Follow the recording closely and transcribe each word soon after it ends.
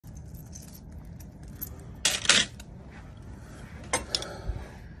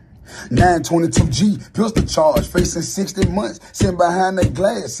922G, pistol charge, facing 60 months. Sitting behind the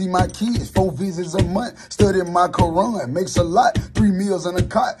glass, see my kids, 4 visits a month. Studying my Quran, makes a lot. 3 meals in a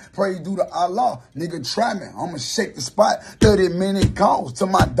cot, pray due to Allah. Nigga, try me, I'ma shake the spot. 30-minute calls to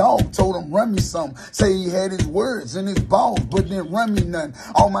my dog, told him run me something. Say he had his words in his balls, but didn't run me nothing.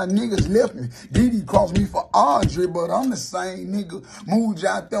 All my niggas left me. Diddy crossed me for Andre, but I'm the same nigga. Moved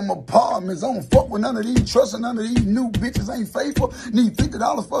out them apartments. I don't fuck with none of these, trusting none of these new bitches ain't faithful. Need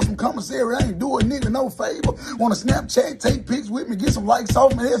 $50 for some commissary, I ain't do a nigga no favor. Wanna Snapchat, take pics with me, get some likes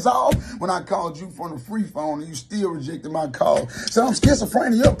off me, that's all. When I called you from the free phone and you still rejected my call. So I'm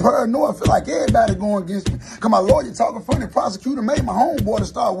schizophrenia, paranoid, feel like everybody going against me. Cause my lawyer talking funny, prosecutor made my homeboy to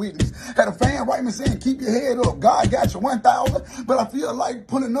start witness. Had a fan write me saying, keep your head up, God got you 1,000. But I feel like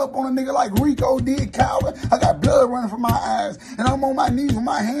pulling up on a nigga like Rico did, coward. I got blood running from my eyes, and I'm on my knees with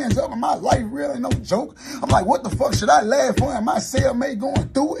my hands up, and my life really no joke. I'm like, what the fuck should I laugh for? And my cellmate going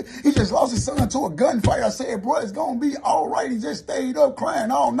through it. He just lost his son to a gunfight. I said, bro, it's gonna be all right. He just stayed up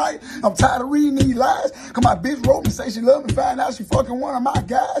crying all night. I'm tired of reading these lies. Cause my bitch wrote me, say she loved me, find out she fucking one of my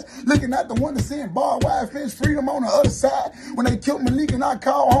guys. Looking at the one that saying barbed wire fence freedom on the other side. When they killed Malik and I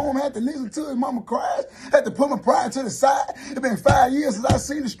called home, had to listen to his mama cries. Had to put my pride to the side. It's been 5 years since I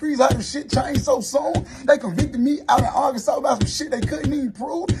seen the streets, how the shit changed so soon. They convicted me out in Arkansas about some shit they couldn't even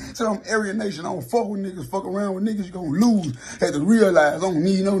prove. So I'm area nation, I don't fuck with niggas, fuck around with niggas, you gonna lose. Had to realize I don't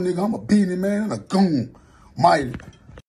need no nigga, I'm a beanie man and a goon. Mighty.